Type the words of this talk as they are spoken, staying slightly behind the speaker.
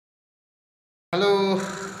Hello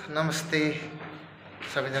नमस्ते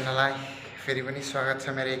सबैजनालाई फेरि पनि स्वागत छ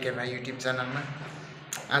मेरो एकेमा युट्युब च्यानलमा।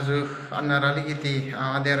 आज अनुहार अलिकति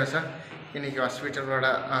अँध्यारो छ किनकि हस्पिटलबाट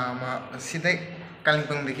म सिधै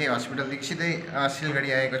कालिम्पोङदेखि हस्पिटलदेखि सिधै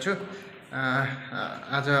सिलगढी आएको छु।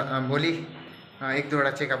 आज भोलि एक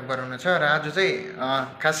दुईवटा चेकअप गराउनु छ र आज चाहिँ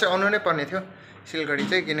खासै आउनु नै पर्ने थियो सिलगढी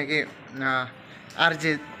चाहिँ, किनकि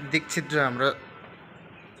आरजे दीक्षित जो हाम्रो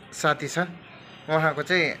साथी छ उहाँको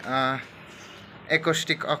चाहिँ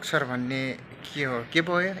एकोस्टिक अक्षर भन्ने के हो, के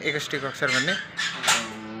पो हो एकोस्टिक अक्षर भन्ने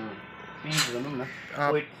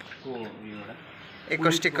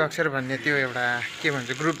एकोस्टिक अक्षर भन्ने त्यो एउटा के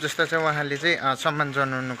भन्छ ग्रुप जस्तो छ। उहाँले चाहिँ सम्मान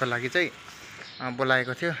जनाउनुको लागि चाहिँ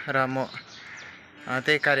बोलाएको थियो र म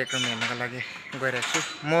त्यही कार्यक्रम हेर्नको लागि गइरहेको छु।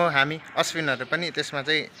 हामी अश्विनहरू पनि त्यसमा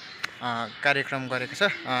चाहिँ कार्यक्रम गरेको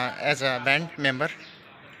छ as a band member.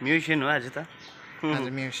 Musician हो आज त,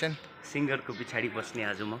 आज म्युजिसियन सिङ्गरको पछाडि बस्ने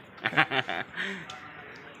आज म।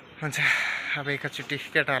 हुन्छ, अब एकैचोटि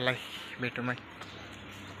केटाहरूलाई भेटौँ है।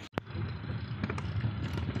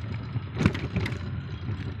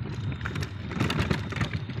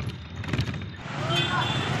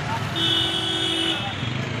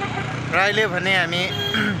 र अहिले भने हामी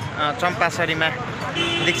चम्पासरीमा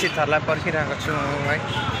दीक्षितहरूलाई पर्खिरहेको छौँ है।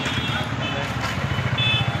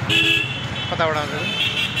 कताबाट आउँछ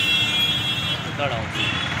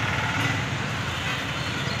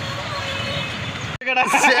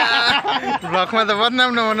ब्लकमा त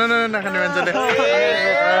बदनाम नहुनु नखाने मान्छेले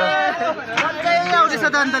आउँदैछ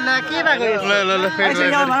त अन्त के भएको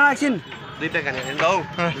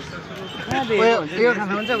यो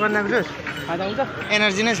खाना हुन्छ गन्नाको जुस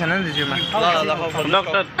एनर्जी नै छैन नि जिउमा।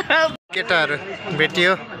 केटाहरू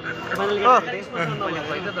भेटियो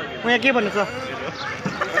यहाँ के भन्नु छ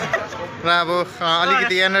र अब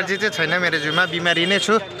अलिकति एनर्जी चाहिँ छैन मेरो जिउमा, बिमारी नै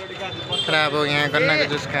छु र अब यहाँ गन्नाको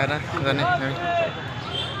जुस खाएर गर्ने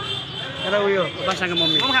उयो बासाको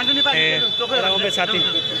मम्मी साथी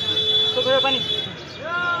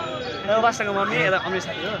बासाको मम्मी यता अमिर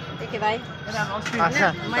साथी हो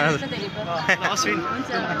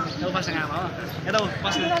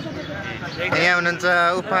यहाँ हुनुहुन्छ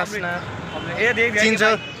उपासना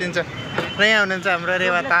चिन्छ र यहाँ हुनुहुन्छ हाम्रो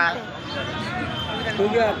रेवता।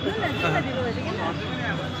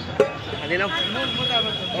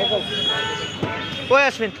 ओ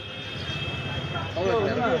अश्विन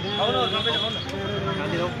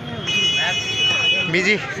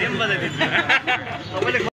बिजी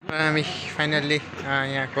हामी फाइनल्ली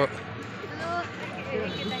यहाँको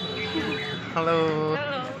हेलो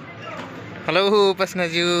हेलो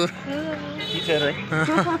उपासनाज्यू टिचर है।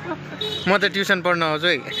 म त ट्युसन पढ्न आउँछु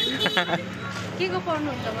है।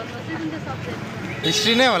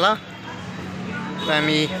 हिस्ट्री नै होला।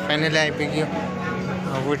 हामी फाइनली आइपुग्यो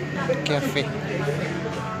would cafe.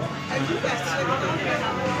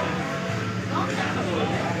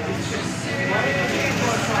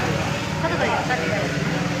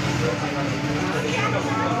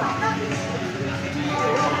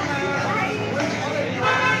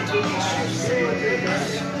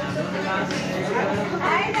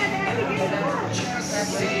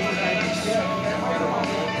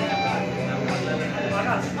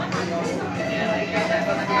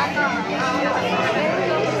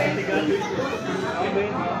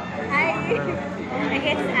 I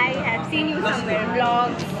guess I have seen you somewhere,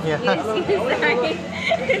 vlog. Yeah. Yes,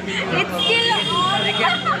 it's still on.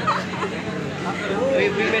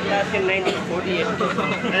 We met last in 1948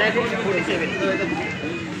 and I think 47.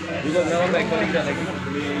 Because now my colleagues are like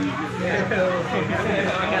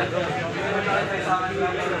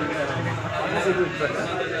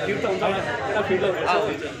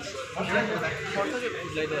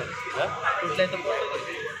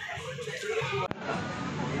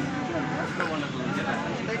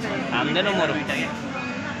हाम्दैन मरौ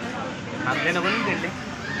हाम्दैन पनि त्यसले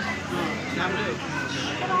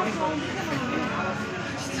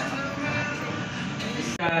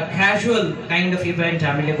casual kind of event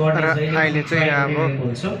हामीले गर्ने अहिले चाहिँ अब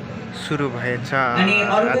सुरु भएछ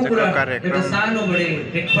आजको कार्यक्रम। एउटा सानो बडे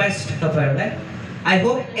रिक्वेस्ट तपाईहरुलाई, I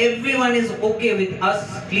hope everyone is okay with us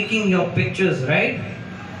clicking your pictures, right?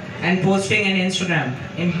 And posting in Instagram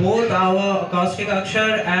in both our Acoustic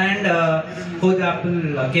Akshar and Khud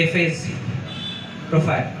Apple Cafe's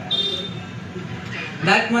profile.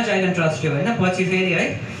 That much I can trust you, हैन? पछि फेरि है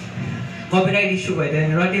copyright issue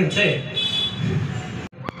भइदैन रटी हुन्छ है।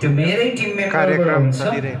 त्यो मेरै team मेम्बरहरु हुन्छ,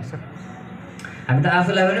 हामी त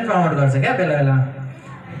आफूलाई पनि प्रमोट गर्छ क्या बेला बेला।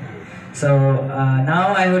 So now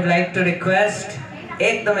I would like to request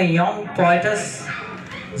एकदमै यङ पोएटस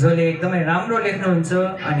जसले एकदमै राम्रो लेख्नुहुन्छ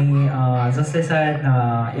अनि जसले सायद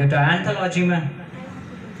एउटा एन्थोलोजीमा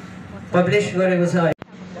पब्लिस गरेको छ।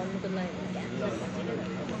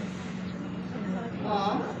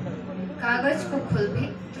 कागजको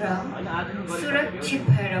खोलभित्र सुरक्षित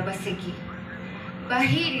भएर बसेकी,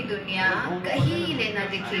 बाहिरी दुनिया कहिले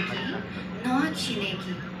नदेखेकी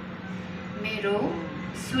नचिनेकी, मेरो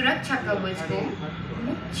सुरक्षा कवचको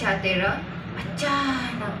मुख च्यातेर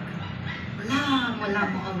अचानक लामो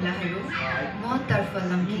लामो औँलाहरू मतर्फ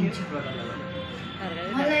लम्किन्छ।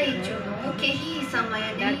 मलाई चुन्नु केही समय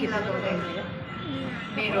नै लगाउँदैन।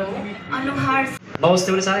 मेरो अनुहार नमस्ते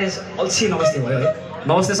पनि साह्रै अल्छी नमस्ते भयो है।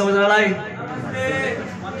 नमस्ते सबैजनालाई।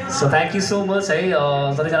 So thank you so much है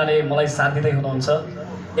सबैजनाले मलाई साथ दिँदै हुनुहुन्छ।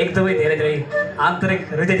 एकदमै धेरै धेरै आन्तरिक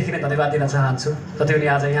हृदयदेखि नै धन्यवाद दिन चाहन्छु। जति पनि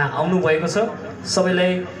आज यहाँ आउनुभएको छ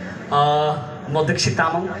सबैलाई म दीक्षित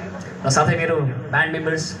तामाङ र साथै मेरो ब्यान्ड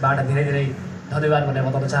मेम्बर्सबाट धेरै धेरै धन्यवाद भनेर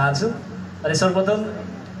बताउन चाहन्छु। अनि सर्वप्रथम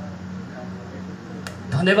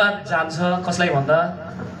धन्यवाद जान्छ कसलाई भन्दा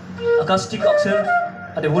अकास्टिक अक्षर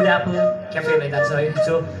अनि वुड एप्पल क्याफेलाई जान्छ है।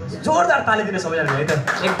 जो जोरदार ताली दिने सबैजनाले है त,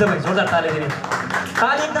 एकदमै जोरदार ताली दिने।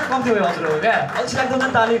 ताली एकदम कम्ती भयो हजुरहरू क्या, अल्छी लाग्दैन नि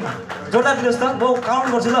ताली। जोरदार दिनुहोस् त, म काउन्ट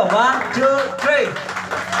गर्छु ल। 1 2 3।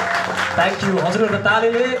 Thank you. हजुरहरूको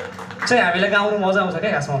तालीले चाहिँ हामीलाई गाउनु मजा आउँछ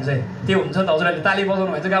क्या। खासमा चाहिँ त्यो हुन्छ नि त, हजुरहरूले ताली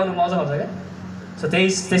बजाउनु भने चाहिँ गाउनु मजा आउँछ क्या। सो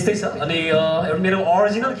त्यस्तै छ। अनि एउटा मेरो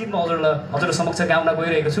ओरिजिनल गीत म हजुरहरू समक्ष गाउन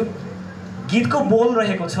गइरहेको छु। गीतको बोल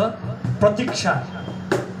रहेको छ प्रतीक्षा।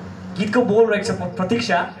 गीतको बोल रहेको छ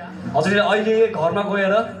प्रतीक्षा। हजुरले अहिले घरमा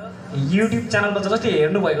गएर युट्युब च्यानलमा जसले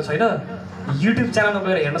हेर्नुभएको छैन, युट्युब च्यानलमा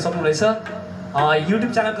गएर हेर्न सक्नुहुनेछ।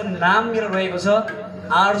 युट्युब च्यानलको नाम मेरो रहेको छ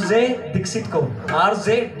आरजे दीक्षितको,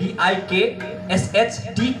 RJDIKSHTKO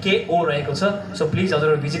रहेको छ। सो प्लिज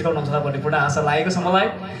हजुरहरू भिजिट गर्नुहुन्छ भन्ने पूर्ण आशा लागेको छ मलाई।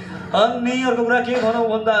 अनि अर्को कुरा के भनौँ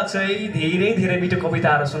भन्दा चाहिँ धेरै धेरै मिठो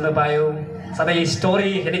कविताहरू सुन्न पायौँ, साथै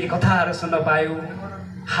स्टोरी हेरेकी कथाहरू सुन्न पायौँ।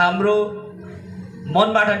 हाम्रो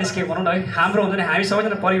मनबाट निस्केको भनौँ न है, हाम्रो हुन्छ नि, हामी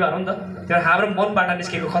सबैजना परिवार हो नि त, त्यो हाम्रो मनबाट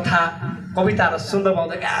निस्केको कथा कविताहरू सुन्न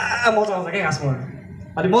पाउँदा क्या मजा आउँछ क्या खासमा।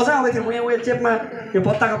 अनि मजा आउँदै थियो। म यहाँ उयो चेपमा त्यो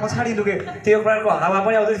पत्ताको पछाडि लुकेँ, त्यो प्रकारको हावा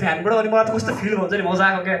पनि आउँदै थियो फ्यानबाट। अनि मलाई त कस्तो फिल हुन्छ नि, मजा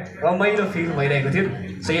आएको क्या, रमाइलो फिल भइरहेको थियो।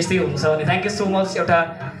 सो यस्तै हुन्छ। अनि थ्याङ्क यू सो मच।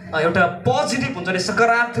 एउटा पोजिटिभ हुन्छ नि,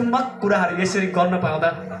 सकारात्मक कुराहरू यसरी गर्न पाउँदा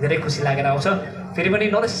धेरै खुसी लागेर आउँछ। फेरि पनि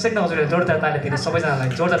नरिसाइकन हजुरले जोरदार ताली दिने, सबैजनालाई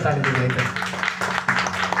जोरदार ताली दिने एकदम।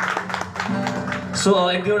 सो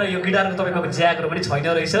एक दुईवटा यो गिटारको तपाईँको ज्याकहरू पनि छैन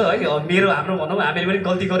रहेछ है, मेरो हाम्रो भनौँ हामीले पनि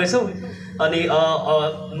गल्ती गरेछौँ। अनि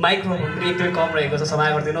माइक्रोफोन पनि एकदमै कम रहेको छ, क्षमा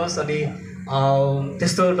गरिदिनुहोस्। अनि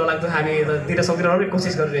त्यस्तो डरलाग्दो हामी दिन सक्दैनौँ पनि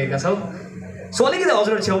कोसिस गरिरहेका छौँ। सो अलिकति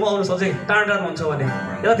हजुरहरू छेउमा आउनुहोस्, अझै टाढा टाढा हुन्छ भने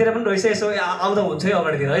यतातिर पनि रहेछ, यसो आउँदा हुन्छ है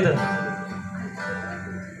अगाडितिर है त।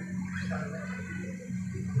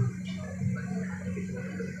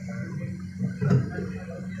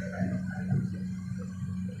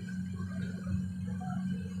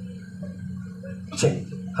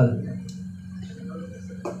 Hello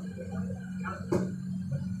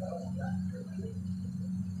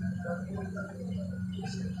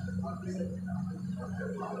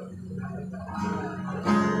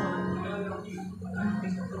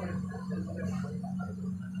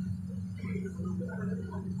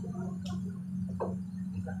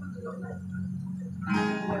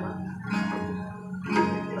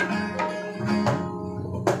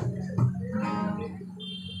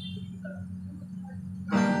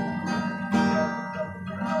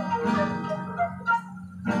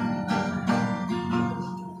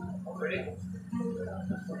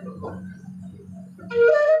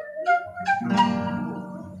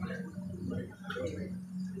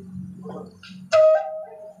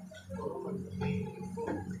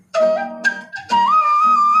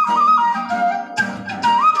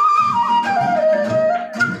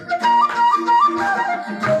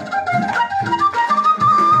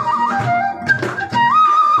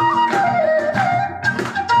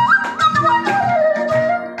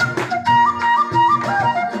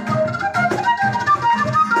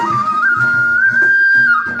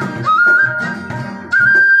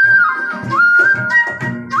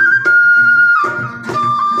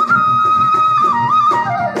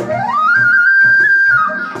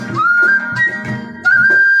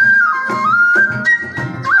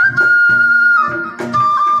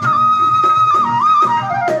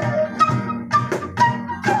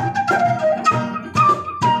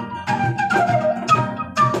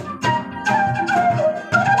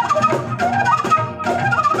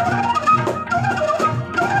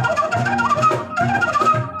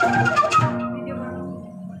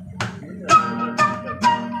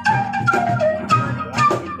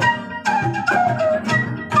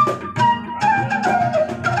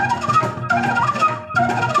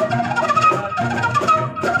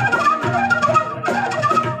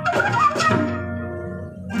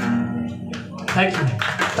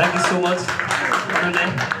thank you so much अनुनय।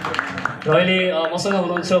 र अहिले मसँग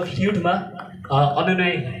हुनुहुन्छ फ्ल्युटमा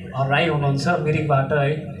अनुनय राई हुनुहुन्छ मिरिकबाट है,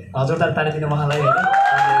 जोरदार ताली दिनु उहाँलाई होइन।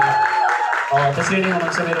 अनि त्यसरी नै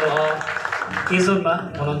हुनुहुन्छ मेरो केजोनमा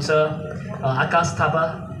हुनुहुन्छ आकाश थापा,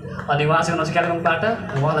 अनि उहाँ चाहिँ हुनुहुन्छ कालिम्पोङबाट,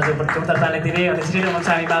 उहाँलाई चाहिँ जोरदार ताली दिने। अनि त्यसरी नै हुनुहुन्छ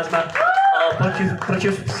हामी माझमा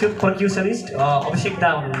पर्क्युसनिस्ट अभिषेक दा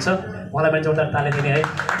हुनुहुन्छ, उहाँलाई पनि जोरदार ताली दिने है।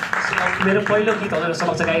 मेरो पहिलो गीत हजुर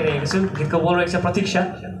समक्ष गाइरहेको छु, गीतको बोल रहेको छ प्रतीक्षा।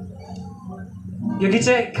 यो गीत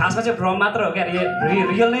चाहिँ खासमा चाहिँ भ्रम मात्र हो क्या,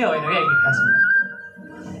 रियल नै होइन क्या गीत खासमा।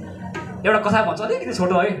 एउटा कथा भन्छ अलिकति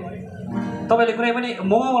छोटो है, तपाईँले कुनै पनि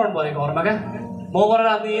मोमो बनाउनु भयो घरमा क्या, मोमो बनाएर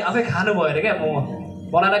अनि आफै खानु भयो अरे क्या, मोमो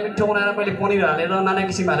बनाएर मिठो बनाएर मैले पनिर हालेर नाना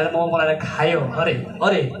किसिम हालेर मोमो बनाएर खायो अरे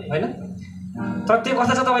होइन। तर त्यो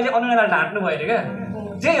कथा चाहिँ तपाईँले अनुनयलाई ढाँट्नु भयो अरे क्या,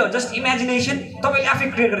 त्यही हो जस्ट इमेजिनेसन, तपाईँले आफै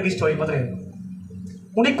क्रिएट गरेको स्टोरी मात्रै हो,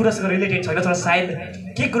 कुनै कुरासँग रिलेटेड छैन। तर सायद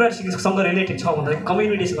के कुरासँग रिलेटेड छ भन्दा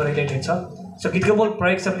कम्युनिटीसँग रिलेटेड छ। सो गीतको बोल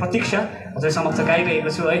प्रयोग छ प्रतीक्षा, हजुर समक्ष गाइरहेको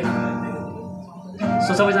छु है।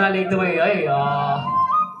 सो सबैजनाले एकदमै है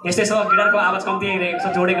यस्तै छ, गिटारको आवाज कम्ती आइरहेको छ,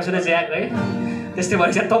 जोडेको छु ज्याक है, त्यस्तै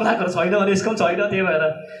भएर चाहिँ तबलाको छैन अनि यसको पनि छैन, त्यही भएर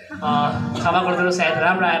क्षमा गरिदिनु सायद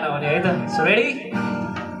राम्रो आएन भने है त। So ready?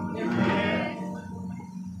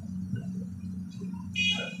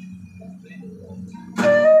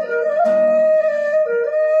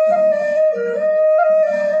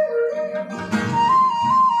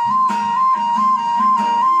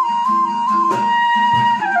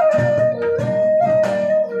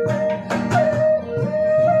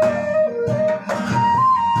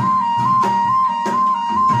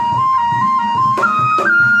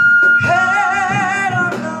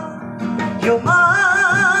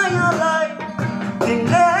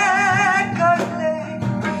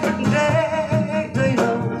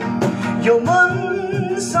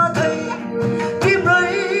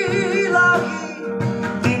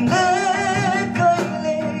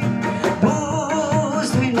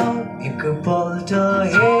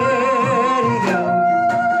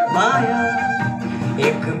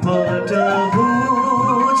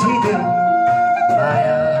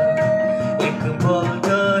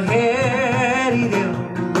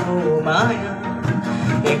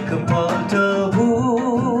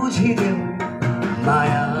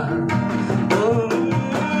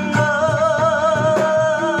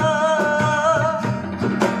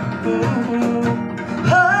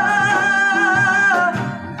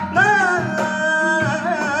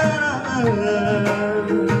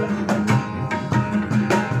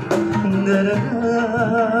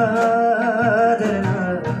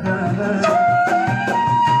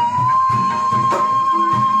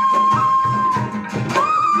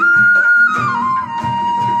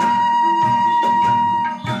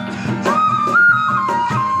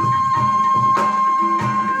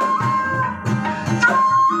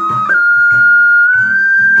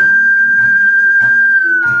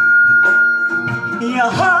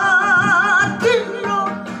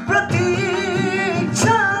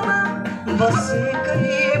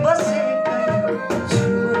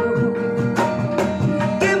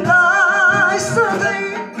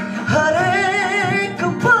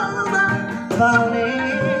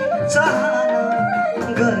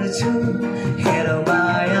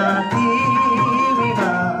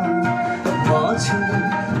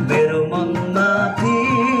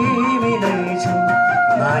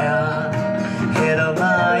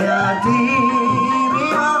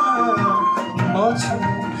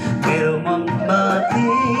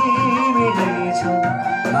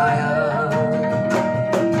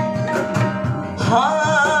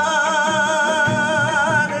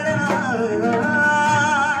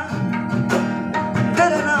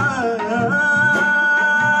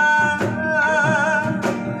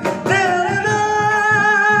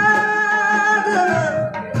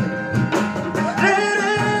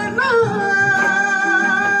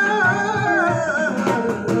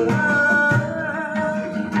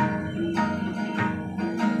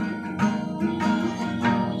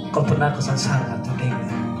 कल्पनाको संसारमा टुटेको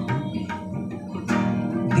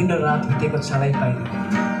दिन र रात बितेको चालै पाइन,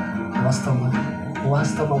 वास्तवमा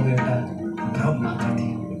म एउटा भ्रम मात्र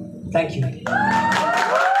थिएँ। Thank you.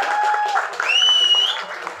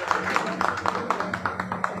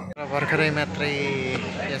 भर्खरै मात्रै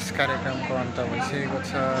यस कार्यक्रमको अन्त भइसकेको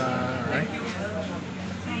छ है,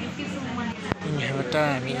 यहाँबाट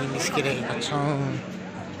हामी निस्किरहेका छौँ।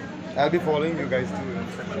 I'll be following you guys too.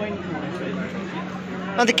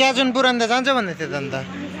 अन्त क्याजुनपुर अन्त जान्छ भन्दै थियो त अन्त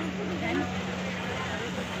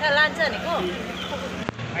लान्छ भनेको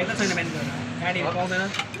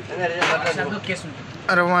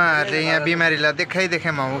र उहाँहरूले यहाँ बिमारीलाई देखाइ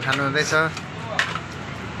देखाइ मोमो खानु हुँदैछ।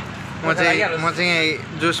 म चाहिँ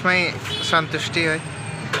यही जुसमै सन्तुष्टि है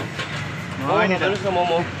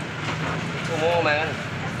मोमो माग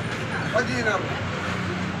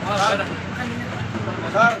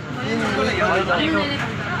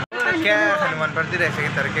क्या खानु मन पर्दिरहेछ कि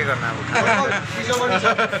तर के गर्नु अब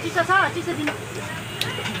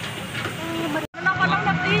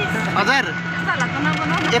हजुर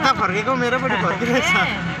यता फर्केको मेरोपट्टि फर्किरहेछ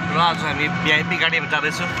आज हामी भिआइपी गाडीमा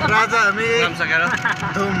जाँदैछौँ राजा हामी सकेर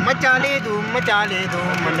धुम मचाले धुम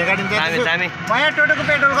भन्ने गाडीमा जाँदैछु दामी यहाँ टोटोको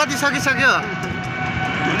पेट्रोल कति सकिसक्यो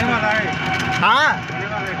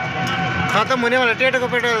खतम हुने वाला टेटोको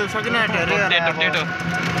पेट्रोल सकिन आँट्यो अरे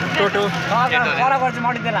टोटो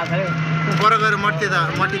पर गएर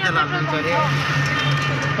मट्टी तेल हाल्नुहुन्छ अरे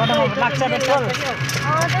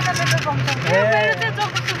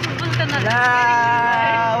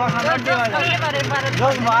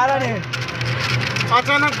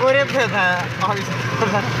अचानक गोरे थियो त